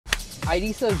I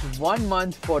researched 1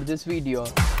 month for this video.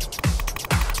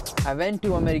 I went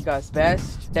to America's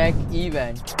best tech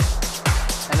event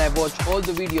and I watched all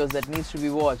the videos that needs to be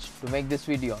watched to make this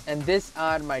video. And these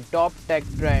are my top tech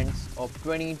trends of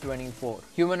 2024.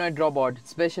 Humanoid robot,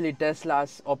 especially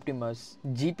Tesla's Optimus,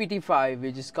 GPT-5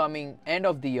 which is coming end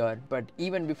of the year, but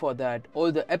even before that,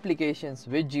 all the applications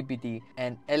with GPT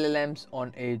and LLMs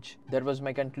on edge. That was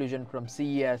my conclusion from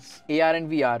CES. AR and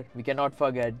VR, we cannot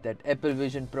forget that Apple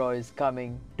Vision Pro is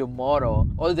coming tomorrow.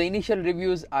 All the initial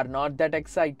reviews are not that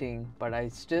exciting, but I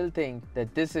still think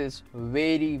that this is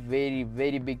very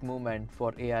big movement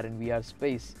for AR and VR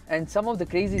space. And some of the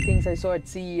crazy things I saw at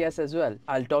CES as well.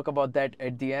 I'll talk about that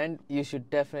at the end. You should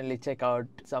definitely check out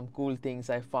some cool things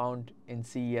I found in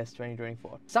CES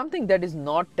 2024. Something that is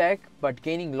not tech but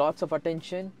gaining lots of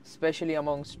attention, especially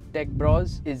amongst tech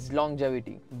bros, is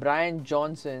longevity. Brian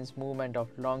Johnson's movement of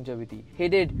longevity. He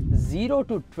did $0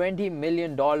 to $20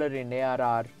 million in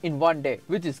ARR in one day,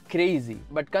 which is crazy.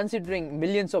 But considering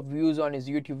millions of views on his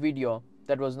YouTube video,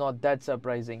 that was not that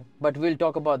surprising, but we'll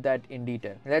talk about that in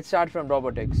detail. Let's start from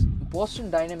robotics. Boston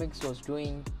Dynamics was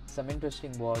doing some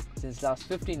interesting work since last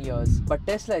 15 years, but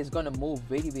Tesla is gonna move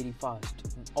very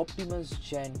fast. Optimus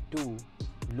Gen 2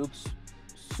 looks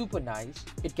super nice.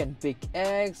 It can pick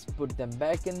eggs, put them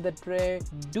back in the tray,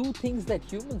 do things that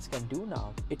humans can do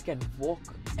now. It can walk.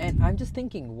 And I'm just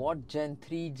thinking what Gen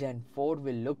 3, Gen 4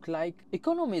 will look like.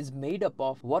 Economy is made up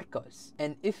of workers.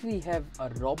 And if we have a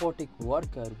robotic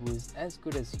worker who is as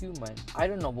good as human, I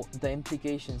don't know what the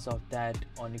implications of that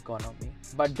on economy.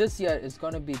 But this year is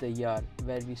gonna be the year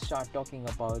where we start talking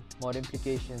about more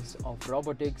implications of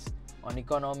robotics on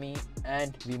economy,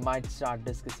 and we might start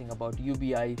discussing about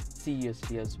UBI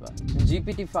seriously as well.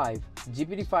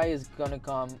 GPT-5 is gonna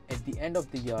come at the end of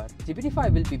the year.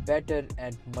 GPT-5 will be better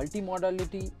at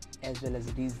multimodality as well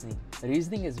as reasoning.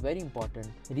 Reasoning is very important.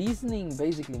 Reasoning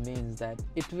basically means that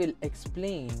it will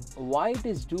explain why it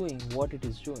is doing what it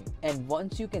is doing. And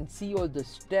once you can see all the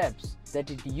steps that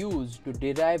it used to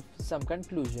derive some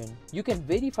conclusion, you can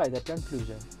verify that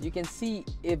conclusion. You can see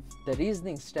if the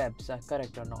reasoning steps are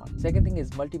correct or not. Second thing is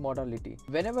multimodality.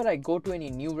 Whenever I go to any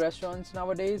new restaurants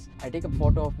nowadays, I take a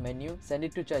photo of menu, send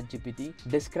it to ChatGPT,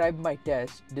 describe my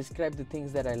test, describe the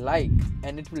things that I like,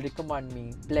 and it will recommend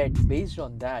me plate based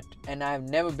on that. And I have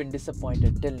never been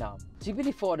disappointed till now.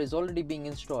 GPT-4 is already being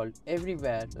installed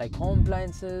everywhere, like home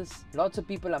appliances. Lots of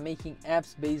people are making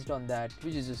apps based on that,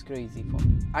 which is just crazy for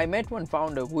me. I met one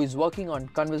founder who is working on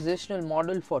conversational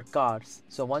model for cars.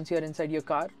 So once you're inside your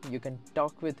car, you can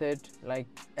talk with it like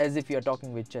as if you're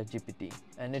talking with ChatGPT,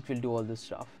 and it will do all this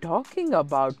stuff. Talking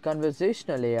about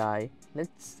conversational AI,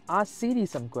 let's ask Siri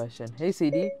some question. Hey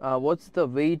Siri, what's the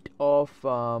weight of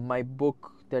my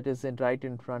book that is right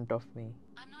in front of me?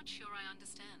 I'm not sure I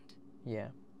understand. Yeah.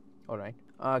 Alright.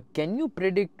 Can you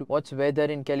predict what's weather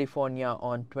in California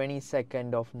on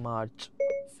 22nd of March?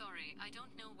 Sorry, I don't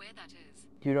know where that is.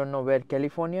 You don't know where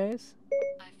California is?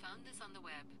 I found this on the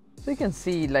web. So you can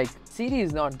see like Siri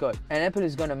is not good and Apple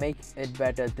is gonna make it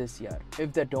better this year.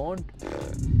 If they don't,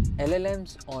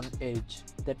 LLMs on edge.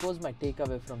 That was my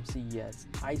takeaway from CES.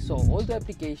 I saw all the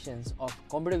applications of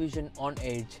computer vision on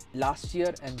edge last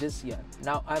year and this year.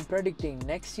 Now I'm predicting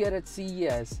next year at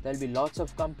CES there'll be lots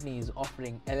of companies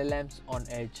offering LLMs on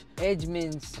edge. Edge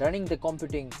means running the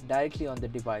computing directly on the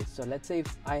device. So let's say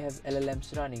if I have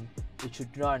LLMs running, it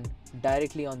should run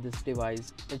directly on this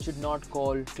device. It should not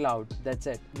call cloud. That's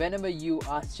it. Whenever you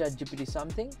ask ChatGPT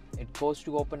something, it goes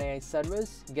to OpenAI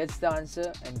service, gets the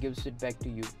answer and gives it back to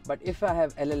you. But if I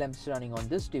have LLMs running on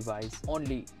this device,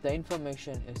 only the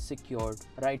information is secured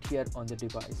right here on the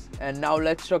device. And now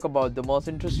let's talk about the most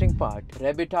interesting part.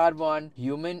 Rabbit R1,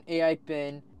 Human AI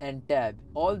Pin and Tab.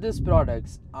 All these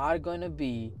products are gonna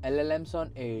be LLMs on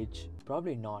edge.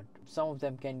 Probably not. Some of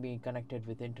them can be connected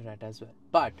with internet as well.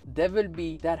 But there will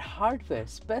be that hardware,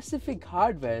 specific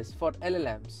hardwares for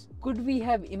LLMs. Could we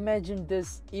have imagined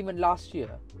this even last year?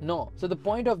 No. So the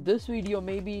point of this video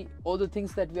may be all the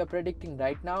things that we are predicting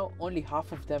right now, only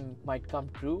half of them might come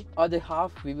true. Other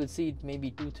half we will see it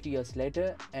maybe 2-3 years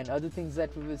later, and other things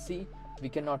that we will see, we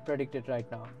cannot predict it right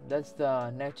now. That's the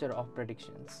nature of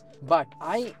predictions. But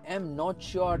I am not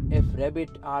sure if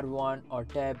Rabbit R1 or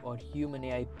Tab or Human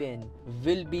AI Pin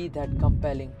will be that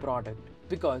compelling product.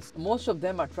 because most of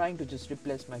them are trying to just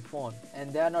replace my phone,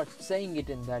 and they are not saying it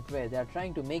in that way. They are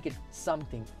trying to make it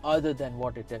something other than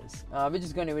what it is, which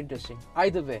is going to be interesting.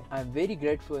 Either way, I'm very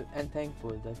grateful and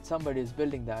thankful that somebody is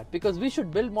building that, because we should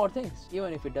build more things.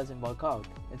 Even if it doesn't work out,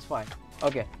 it's fine.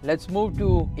 Okay, let's move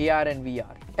to AR and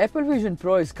VR. Apple Vision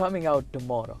Pro is coming out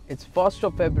tomorrow. It's 1st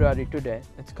of February today.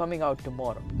 It's coming out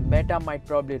tomorrow. Meta might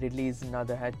probably release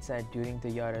another headset during the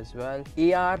year as well.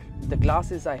 AR, the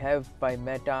glasses I have by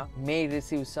Meta may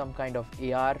receive some kind of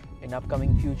AR in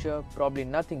upcoming future. Probably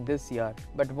nothing this year.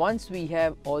 But once we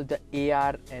have all the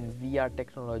AR and VR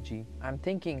technology, I'm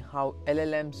thinking how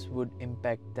LLMs would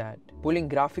impact that. Pulling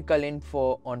graphical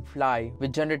info on fly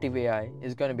with generative AI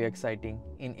is going to be exciting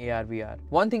in AR VR.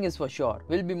 One thing is for sure,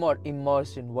 we'll be more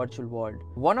immersed in virtual world.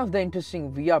 One of the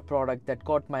interesting VR product that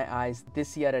caught my eyes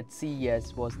this year at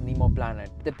CES was Nemo Planet.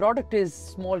 The product is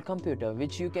small computer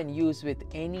which you can use with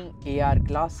any AR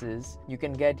glasses. You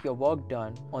can get your work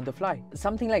done on the fly.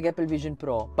 Something like Apple Vision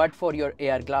Pro, but for your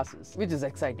AR glasses, which is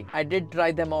exciting. I did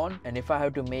try them on, and if I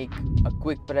have to make a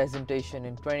quick presentation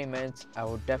in 20 minutes, I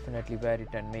would definitely wear it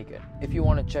and make it. If you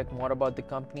want to check more about the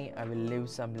company, I will leave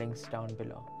some links down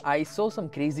below. I saw some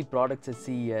crazy products at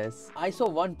CES. I saw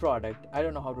one product, I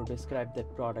don't know how to describe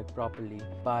that product properly,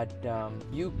 but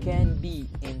you can be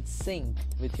in sync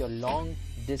with your long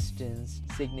distance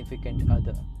significant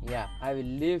other. Yeah, I will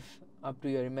live up to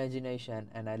your imagination,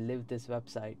 and I live this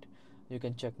website. You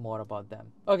can check more about them.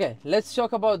 Okay, let's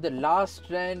talk about the last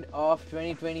trend of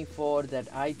 2024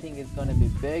 that I think is going to be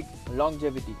big: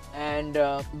 longevity. And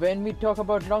when we talk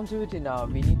about longevity now,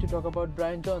 we need to talk about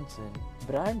Brian Johnson.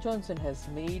 Brian Johnson has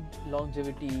made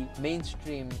longevity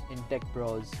mainstream in tech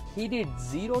bros. He did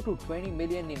 0 to 20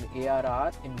 million in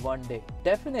ARR in one day.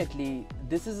 Definitely,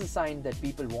 this is a sign that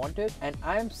people want it, and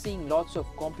I am seeing lots of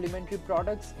complementary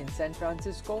products in San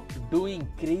Francisco doing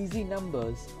crazy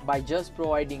numbers by just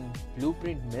providing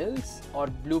blueprint mills or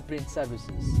blueprint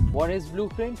services. What is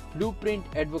blueprint? Blueprint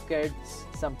advocates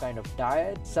some kind of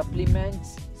diet,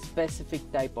 supplements,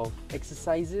 specific type of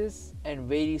exercises, and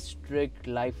very strict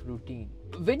life routine.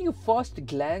 When you first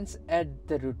glance at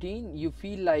the routine, you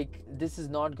feel like this is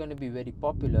not going to be very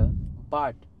popular,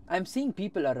 but I'm seeing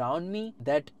people around me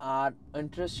that are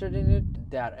interested in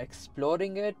it, they are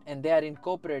exploring it, and they are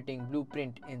incorporating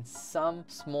blueprint in some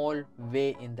small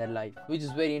way in their life, which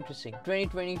is very interesting.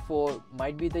 2024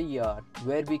 might be the year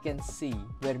where we can see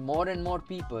where more and more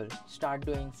people start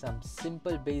doing some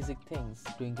simple basic things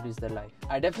to increase their life.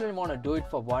 I definitely want to do it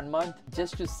for 1 month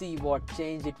just to see what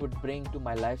change it would bring to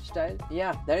my lifestyle.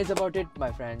 Yeah, that is about it,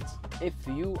 my friends. If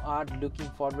you are looking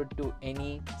forward to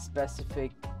any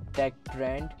specific tech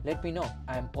trend, let me know.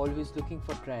 I'm always looking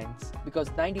for trends, because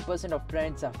 90% of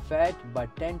trends are fad,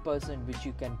 but 10% which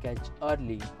you can catch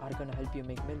early are gonna help you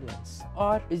make millions.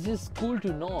 Or it's just cool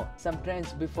to know some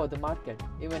trends before the market,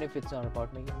 even if it's not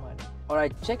about making money.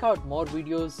 Alright, check out more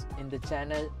videos in the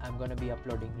channel. I'm gonna be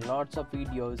uploading lots of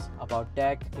videos about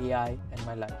tech, AI, and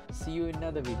my life. See you in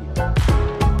another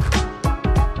video.